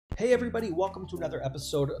Hey everybody, welcome to another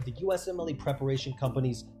episode of the USMLE Preparation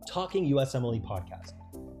Company's Talking USMLE podcast.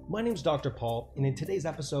 My name is Dr. Paul, and in today's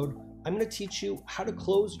episode, I'm going to teach you how to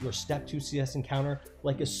close your Step 2 CS encounter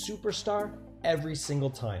like a superstar every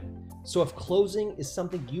single time. So if closing is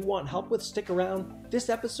something you want help with, stick around. This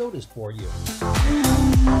episode is for you.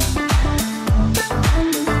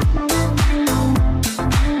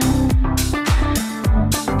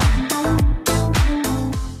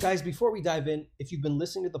 Guys, before we dive in, if you've been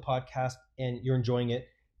listening to the podcast and you're enjoying it,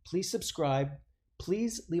 please subscribe,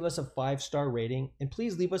 please leave us a 5-star rating, and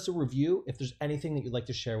please leave us a review if there's anything that you'd like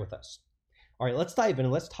to share with us. All right, let's dive in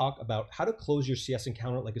and let's talk about how to close your CS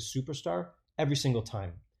encounter like a superstar every single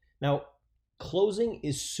time. Now, closing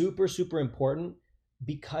is super important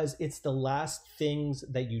because it's the last things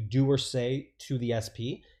that you do or say to the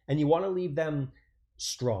SP, and you want to leave them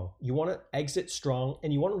strong. You want to exit strong,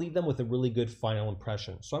 and you want to leave them with a really good final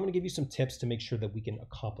impression. So I'm going to give you some tips to make sure that we can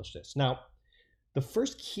accomplish this. Now, the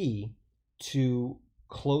first key to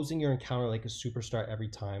closing your encounter like a superstar every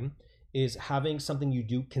time is having something you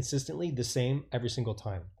do consistently the same every single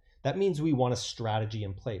time. That means we want a strategy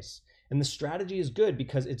in place. And the strategy is good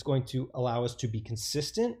because it's going to allow us to be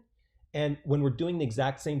consistent. And when we're doing the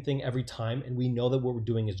exact same thing every time and we know that what we're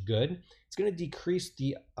doing is good, it's going to decrease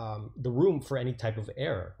the room for any type of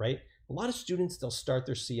error, right? A lot of students, they'll start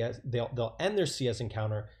their CS, they'll end their CS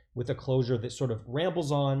encounter with a closure that sort of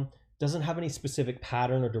rambles on, doesn't have any specific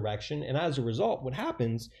pattern or direction. And as a result, what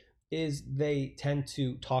happens is they tend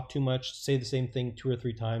to talk too much, say the same thing 2 or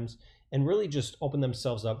 3 times, and really just open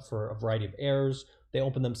themselves up for a variety of errors. They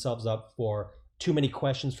open themselves up for too many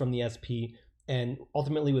questions from the SP. And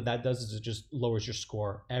ultimately what that does is it just lowers your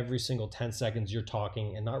score. Every single 10 seconds you're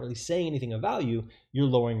talking and not really saying anything of value, you're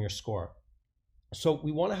lowering your score. So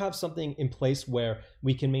we want to have something in place where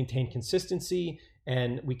we can maintain consistency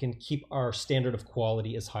and we can keep our standard of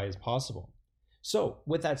quality as high as possible. So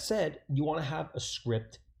with that said, you want to have a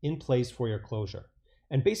script in place for your closure.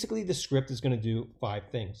 And basically the script is going to do 5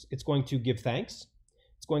 things. It's going to give thanks.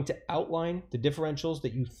 It's going to outline the differentials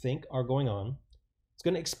that you think are going on. It's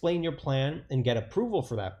going to explain your plan and get approval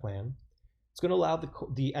for that plan. It's going to allow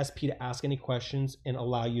the SP to ask any questions and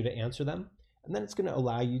allow you to answer them. And then it's going to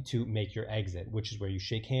allow you to make your exit, which is where you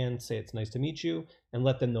shake hands, say it's nice to meet you, and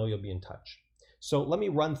let them know you'll be in touch. So let me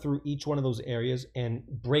run through each one of those areas and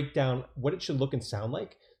break down what it should look and sound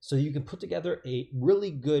like so you can put together a really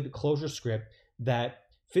good closure script that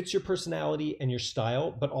fits your personality and your style,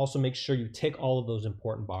 but also make sure you tick all of those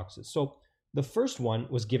important boxes. So the first one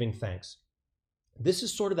was giving thanks. This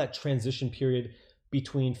is sort of that transition period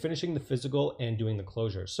between finishing the physical and doing the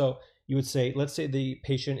closure. So you would say, let's say the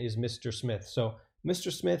patient is Mr. Smith. So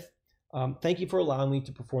Mr. Smith, thank you for allowing me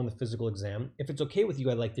to perform the physical exam. If it's okay with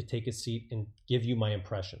you, I'd like to take a seat and give you my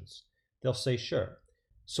impressions. They'll say, sure.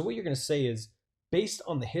 So what you're going to say is, based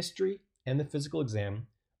on the history and the physical exam,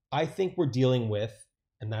 I think we're dealing with,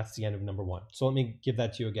 and that's the end of number 1. So let me give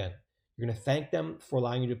that to you again. You're going to thank them for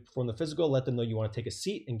allowing you to perform the physical, let them know you want to take a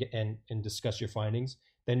seat and discuss your findings.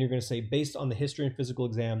 Then you're going to say, based on the history and physical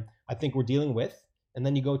exam, I think we're dealing with, and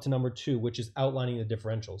then you go to number 2, which is outlining the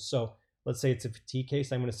differentials. So let's say it's a fatigue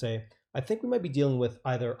case. I'm going to say, I think we might be dealing with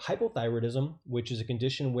either hypothyroidism, which is a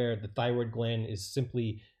condition where the thyroid gland is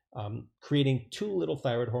simply creating too little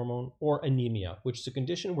thyroid hormone, or anemia, which is a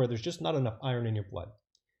condition where there's just not enough iron in your blood.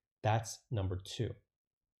 That's number 2.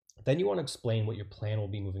 Then you want to explain what your plan will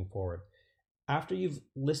be moving forward. After you've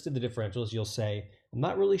listed the differentials, you'll say, I'm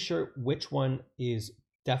not really sure which one is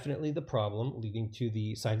definitely the problem leading to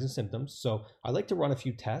the signs and symptoms. So I like to run a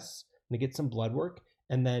few tests and get some blood work.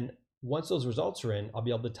 And then once those results are in, I'll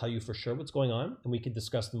be able to tell you for sure what's going on, and we can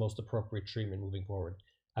discuss the most appropriate treatment moving forward.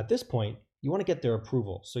 At this point, you want to get their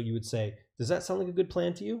approval. So you would say, does that sound like a good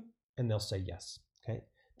plan to you? And they'll say yes. Okay.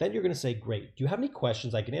 Then you're going to say, great. Do you have any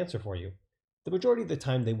questions I can answer for you? The majority of the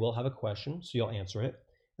time they will have a question, so you'll answer it.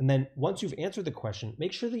 And then once you've answered the question,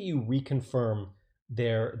 make sure that you reconfirm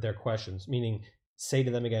their questions, meaning say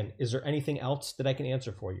to them again, is there anything else that I can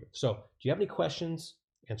answer for you? So do you have any questions?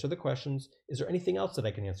 Answer the questions. Is there anything else that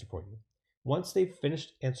I can answer for you? Once they've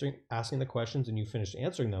finished asking the questions and you finished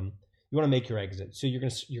answering them, you want to make your exit. So you're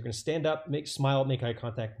going to stand up, smile, make eye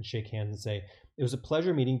contact, and shake hands and say, it was a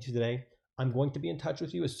pleasure meeting you today. I'm going to be in touch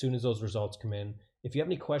with you as soon as those results come in. If you have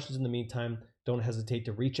any questions in the meantime, don't hesitate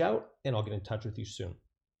to reach out and I'll get in touch with you soon.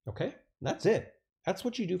 Okay, that's it. That's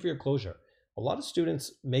what you do for your closure. A lot of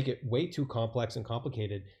students make it way too complex and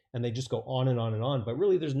complicated and they just go on and on and on, but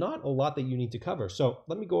really there's not a lot that you need to cover. So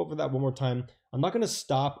let me go over that one more time. I'm not going to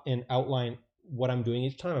stop and outline what I'm doing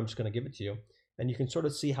each time. I'm just going to give it to you and you can sort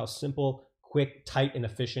of see how simple, quick, tight, and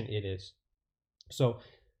efficient it is. So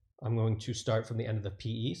I'm going to start from the end of the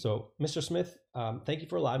PE. So, Mr. Smith, thank you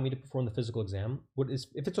for allowing me to perform the physical exam.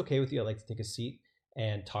 If it's okay with you, I'd like to take a seat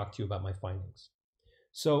and talk to you about my findings.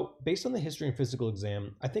 So, based on the history and physical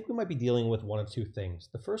exam, I think we might be dealing with one of two things.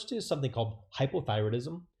 The first is something called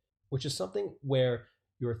hypothyroidism, which is something where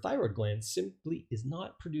your thyroid gland simply is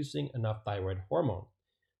not producing enough thyroid hormone.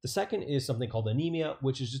 The second is something called anemia,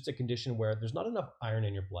 which is just a condition where there's not enough iron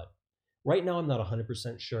in your blood. Right now, I'm not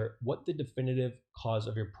 100% sure what the definitive cause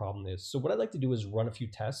of your problem is. So what I'd like to do is run a few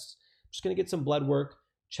tests. I'm just going to get some blood work,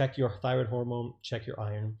 check your thyroid hormone, check your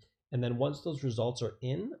iron. And then once those results are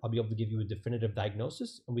in, I'll be able to give you a definitive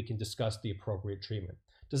diagnosis and we can discuss the appropriate treatment.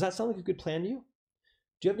 Does that sound like a good plan to you?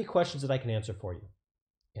 Do you have any questions that I can answer for you?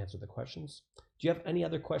 Answer the questions. Do you have any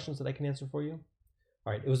other questions that I can answer for you?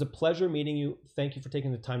 All right, it was a pleasure meeting you. Thank you for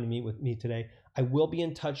taking the time to meet with me today. I will be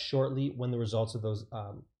in touch shortly when the results of those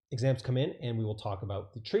exams come in, and we will talk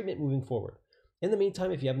about the treatment moving forward. In the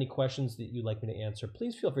meantime, if you have any questions that you'd like me to answer,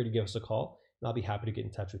 please feel free to give us a call, and I'll be happy to get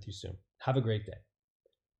in touch with you soon. Have a great day.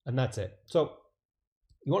 And that's it. So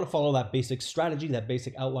you want to follow that basic strategy, that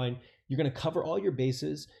basic outline. You're going to cover all your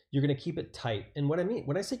bases. You're going to keep it tight. And what I mean,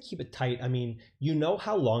 when I say keep it tight, I mean, you know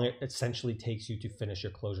how long it essentially takes you to finish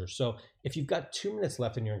your closure. So if you've got 2 minutes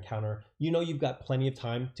left in your encounter, you know you've got plenty of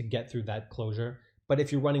time to get through that closure. But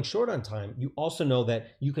if you're running short on time, you also know that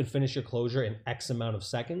you can finish your closure in X amount of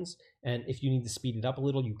seconds. And if you need to speed it up a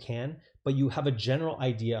little, you can. But you have a general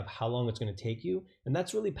idea of how long it's going to take you. And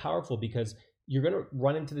that's really powerful because you're going to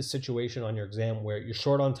run into this situation on your exam where you're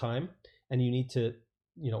short on time and you need to,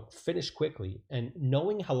 finish quickly. And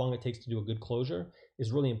knowing how long it takes to do a good closure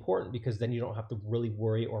is really important because then you don't have to really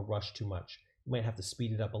worry or rush too much. You might have to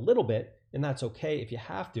speed it up a little bit, and that's okay if you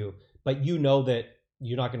have to, but you know that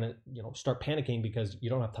you're not going to, start panicking because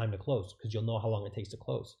you don't have time to close because you'll know how long it takes to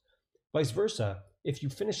close. Vice versa, if you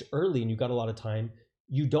finish early and you've got a lot of time,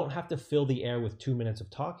 you don't have to fill the air with 2 minutes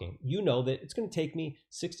of talking. You know that it's going to take me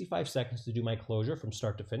 65 seconds to do my closure from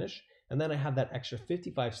start to finish. And then I have that extra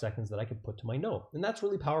 55 seconds that I can put to my note. And that's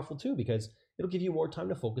really powerful too, because it'll give you more time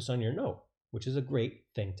to focus on your note, which is a great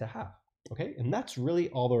thing to have. Okay. And that's really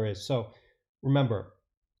all there is. So remember,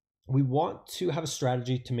 we want to have a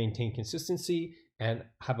strategy to maintain consistency and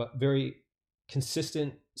have a very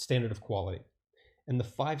consistent standard of quality. And the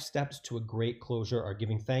 5 steps to a great closure are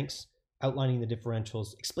giving thanks, outlining the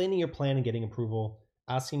differentials, explaining your plan and getting approval,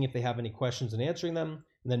 asking if they have any questions and answering them,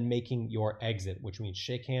 and then making your exit, which means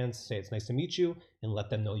shake hands, say it's nice to meet you, and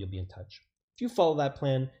let them know you'll be in touch. If you follow that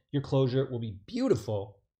plan, your closure will be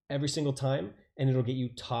beautiful every single time, and it'll get you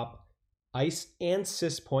top ICE and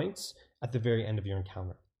CIS points at the very end of your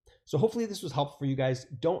encounter. So hopefully this was helpful for you guys.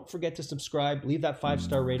 Don't forget to subscribe, leave that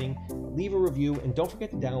 5-star rating, leave a review, and don't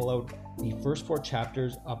forget to download the first 4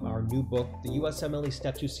 chapters of our new book, the USMLE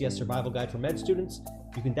Step 2 CS Survival Guide for Med Students.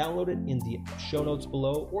 You can download it in the show notes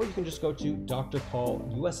below, or you can just go to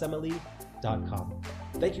drpaulusmle.com.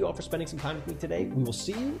 Thank you all for spending some time with me today. We will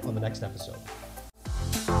see you on the next episode.